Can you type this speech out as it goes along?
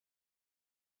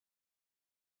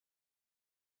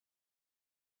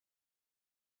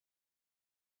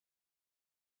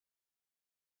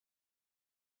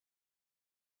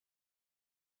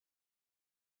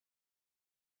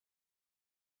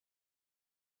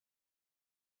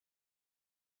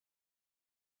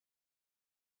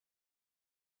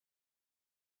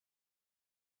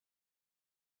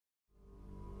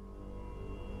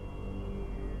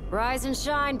Rise and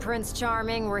shine, Prince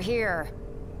Charming, we're here.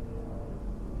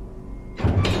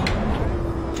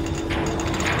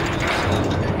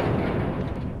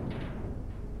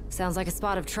 Sounds like a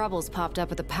spot of trouble's popped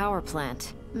up at the power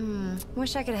plant.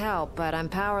 Wish I could help, but I'm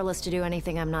powerless to do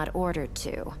anything I'm not ordered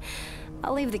to.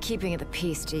 I'll leave the keeping of the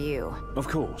peace to you. Of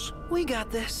course. We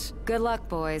got this. Good luck,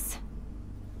 boys.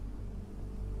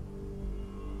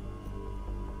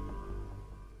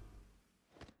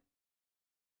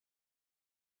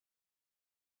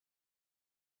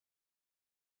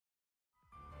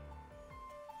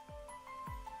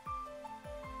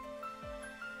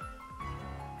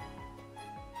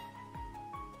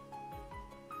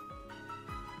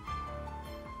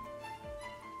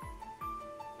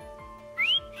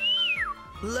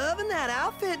 Loving that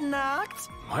outfit, Noct.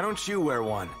 Why don't you wear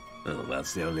one? Well,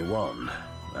 that's the only one.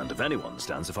 And if anyone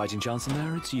stands a fighting chance in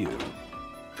there, it's you.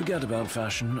 Forget about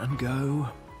fashion and go.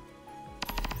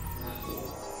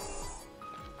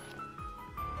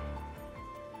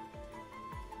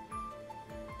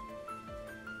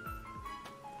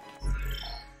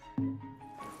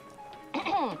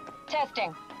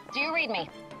 Testing. Do you read me?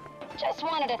 Just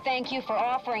wanted to thank you for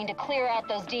offering to clear out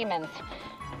those demons.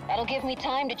 That'll give me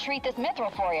time to treat this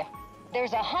mithril for you.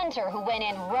 There's a hunter who went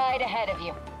in right ahead of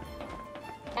you.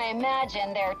 I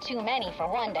imagine there are too many for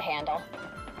one to handle.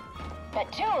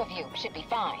 But 2 of you should be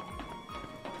fine.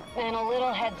 And a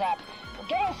little heads up, we're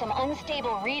getting some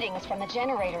unstable readings from the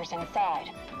generators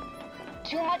inside.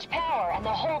 Too much power and the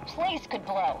whole place could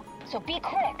blow, so be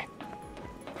quick.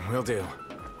 Will do.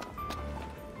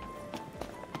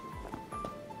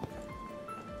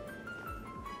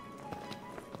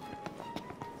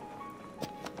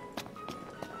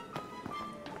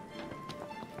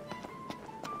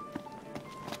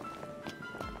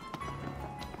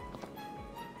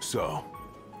 So,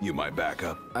 you my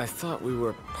backup? I thought we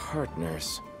were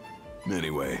partners.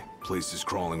 Anyway, place is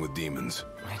crawling with demons.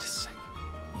 Wait a second.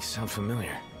 You sound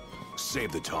familiar.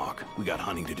 Save the talk. We got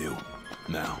hunting to do.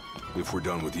 Now, if we're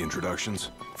done with the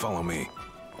introductions, follow me.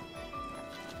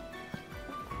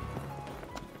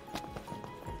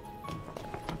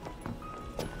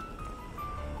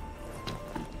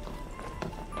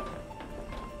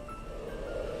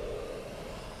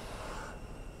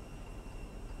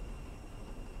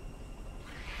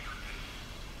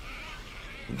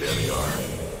 There they are.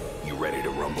 You ready to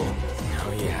rumble?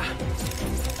 Oh, yeah.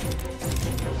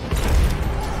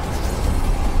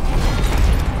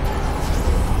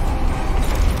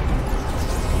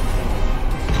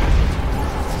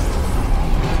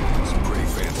 Some pretty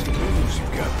fancy moves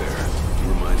you've got there.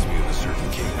 Reminds me of a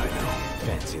certain king I know.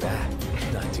 Fancy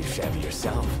that. Not too shabby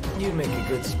yourself. You'd make a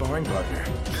good sparring partner.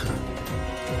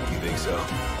 You think so?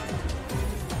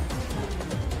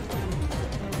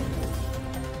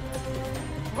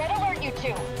 You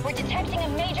two. We're detecting a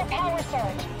major power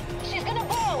surge. She's gonna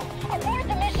blow. Abort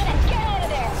the mission and get out of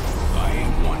there. I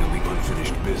ain't one to leave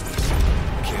unfinished business.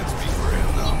 Can't speak for him,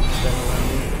 though.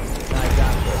 I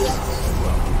got this.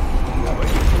 Well, how about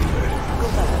you prove it? Go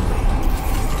badly.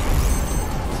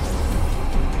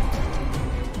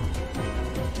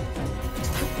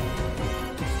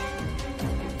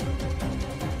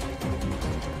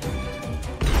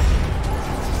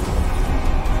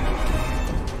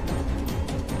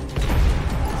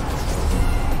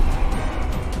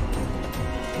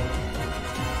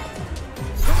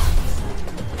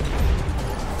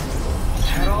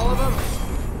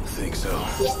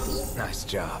 Nice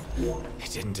job. You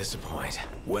didn't disappoint.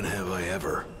 When have I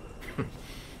ever?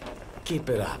 Keep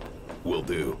it up. Will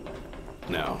do.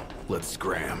 Now, let's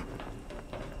scram.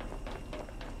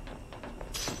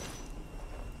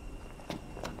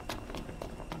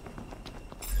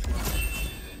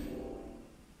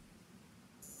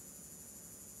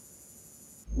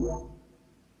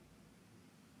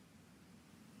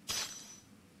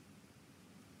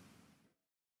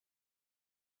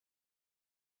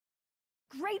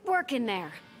 Great work in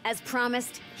there. As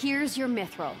promised, here's your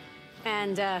mithril.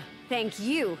 And, thank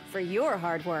you for your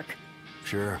hard work.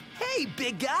 Sure. Hey,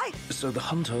 big guy! So the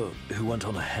hunter who went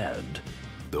on ahead...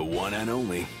 The one and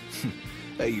only.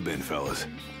 How you been, fellas?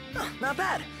 Not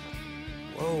bad.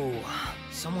 Whoa,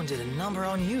 someone did a number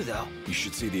on you, though. You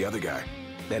should see the other guy.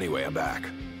 Anyway, I'm back.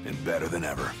 And better than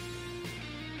ever.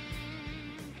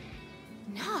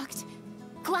 Knocked?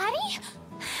 Gladdy?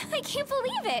 I can't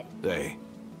believe it! Hey.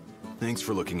 Thanks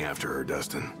for looking after her,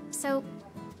 Dustin. So,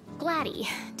 Gladdy,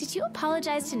 did you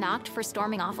apologize to Noct for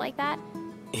storming off like that?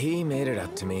 He made it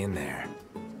up to me in there.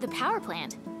 The power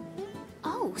plant?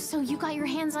 Oh, so you got your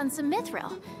hands on some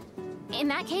mithril. In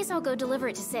that case, I'll go deliver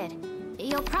it to Sid.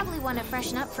 You'll probably want to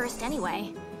freshen up first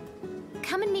anyway.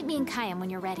 Come and meet me in Kayam when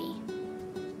you're ready.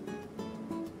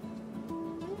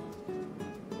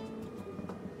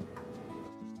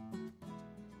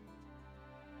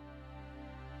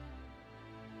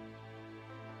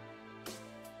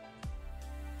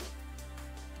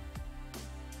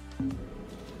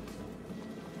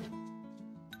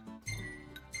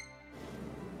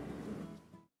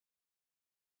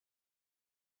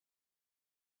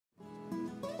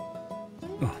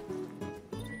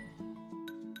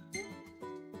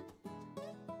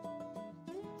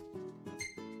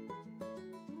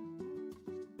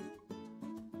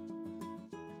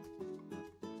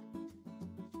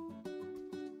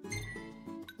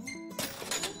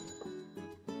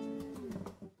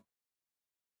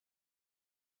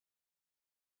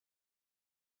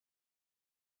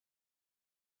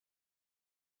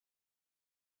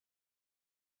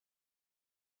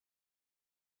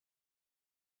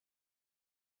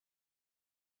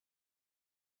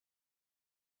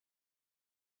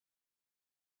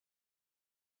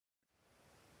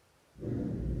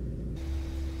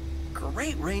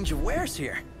 Great range of wares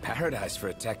here. Paradise for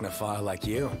a technophile like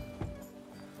you.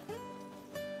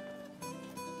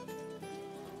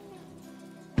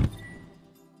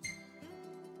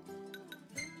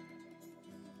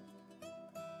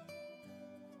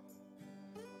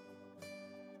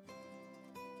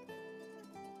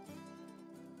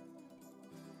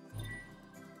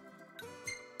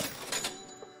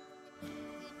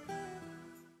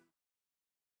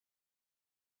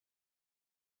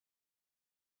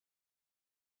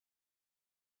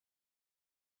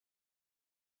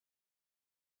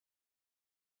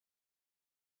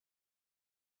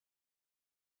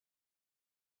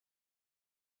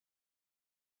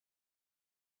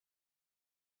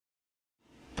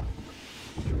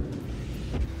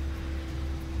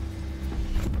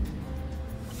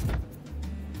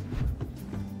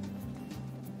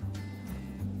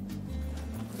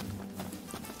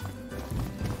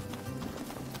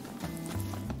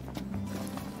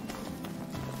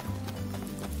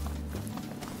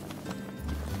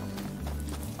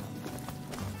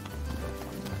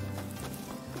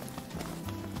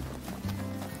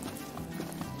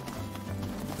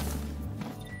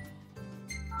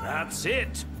 That's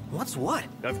it! What's what?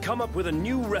 I've come up with a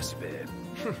new recipe.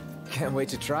 Can't wait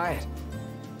to try it.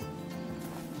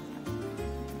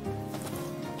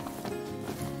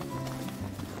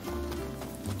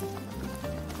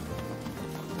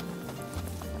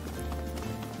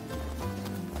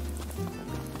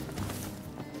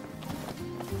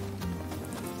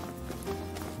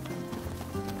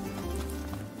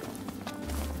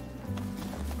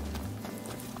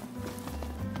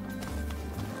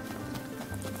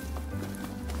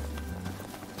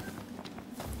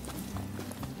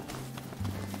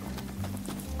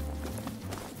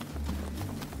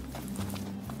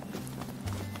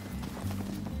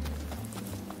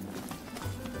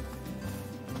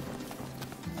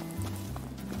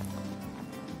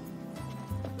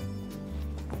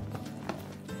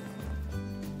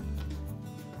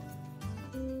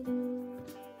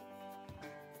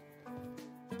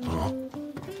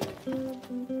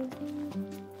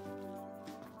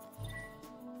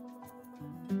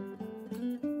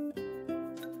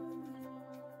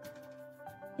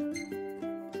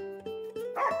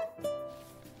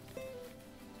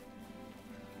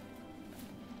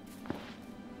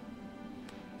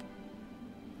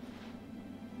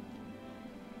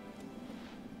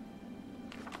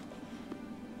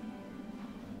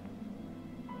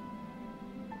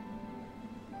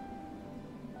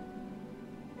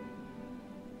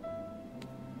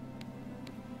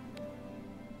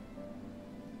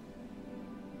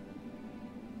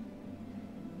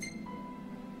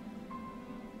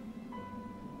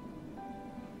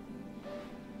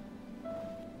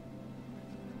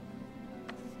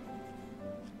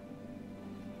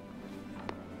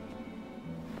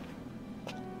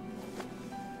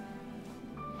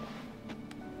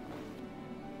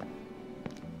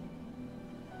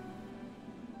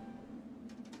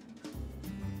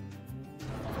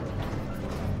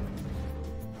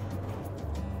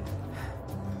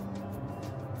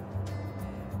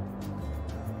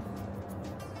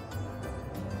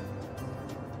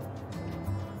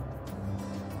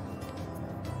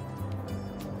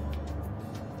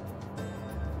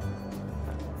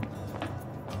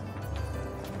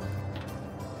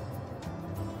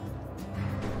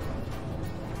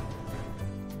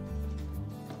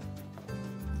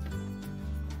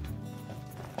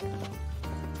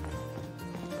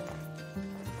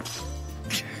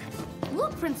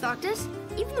 Look, Prince Noctis,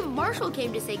 even the Marshal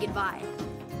came to say goodbye.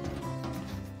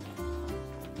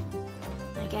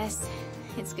 I guess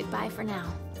it's goodbye for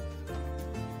now.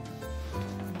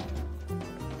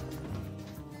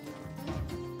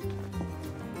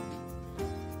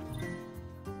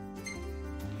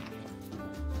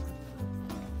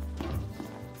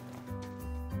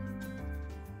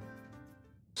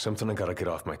 Something I gotta get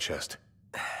off my chest.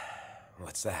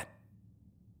 What's What's that?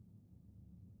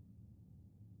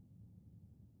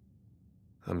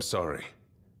 I'm sorry.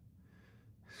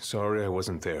 Sorry I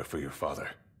wasn't there for your father.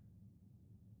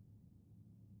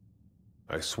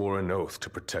 I swore an oath to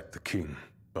protect the king,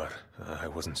 but I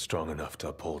wasn't strong enough to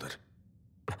uphold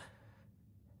it.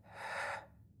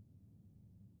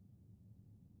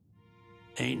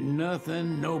 Ain't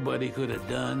nothing nobody could have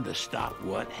done to stop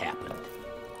what happened.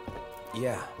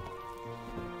 Yeah.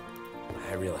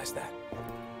 I realize that.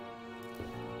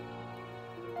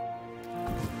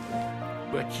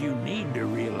 But you need to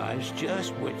realize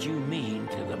just what you mean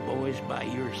to the boys by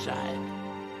your side.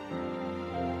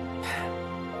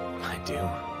 I do.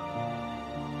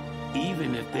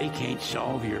 Even if they can't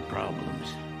solve your problems,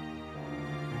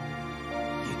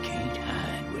 you can't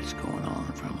hide what's going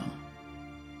on from them.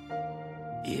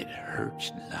 It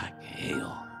hurts like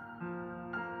hell.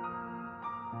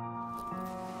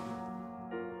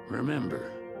 Remember,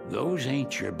 those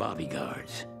ain't your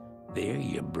bodyguards. They're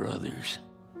your brothers.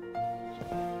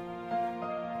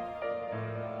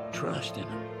 Trust in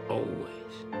them, always.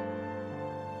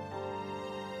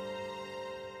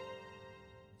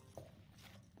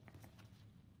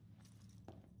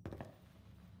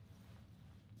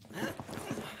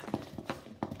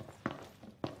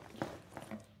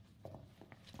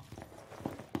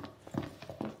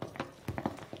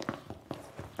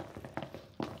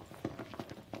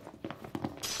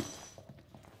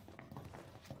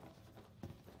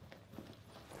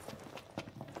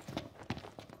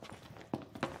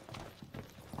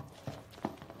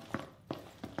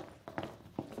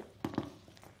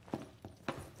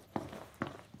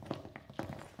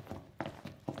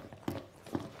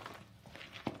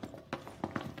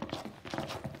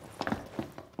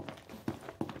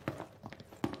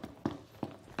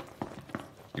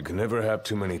 You can never have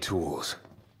too many tools.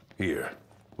 Here,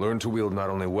 learn to wield not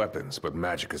only weapons, but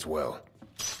magic as well.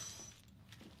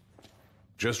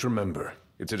 Just remember,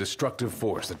 it's a destructive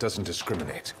force that doesn't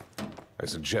discriminate. I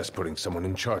suggest putting someone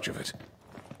in charge of it.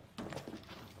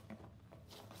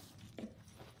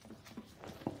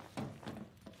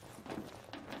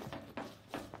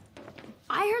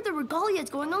 I heard the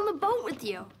Regalia's going on the boat with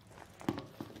you.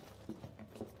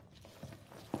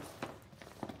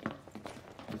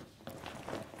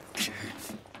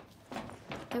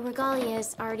 The Regalia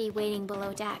is already waiting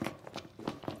below deck.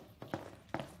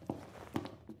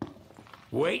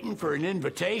 Waiting for an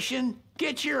invitation?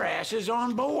 Get your asses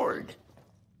on board.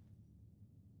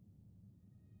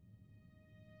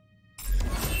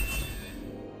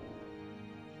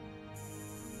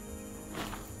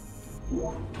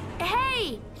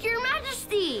 Hey, Your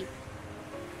Majesty!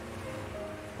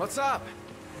 What's up?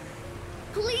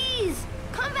 Please,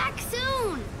 come back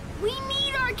soon! We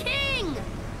need our king!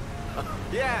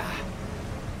 Yeah.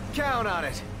 Count on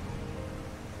it.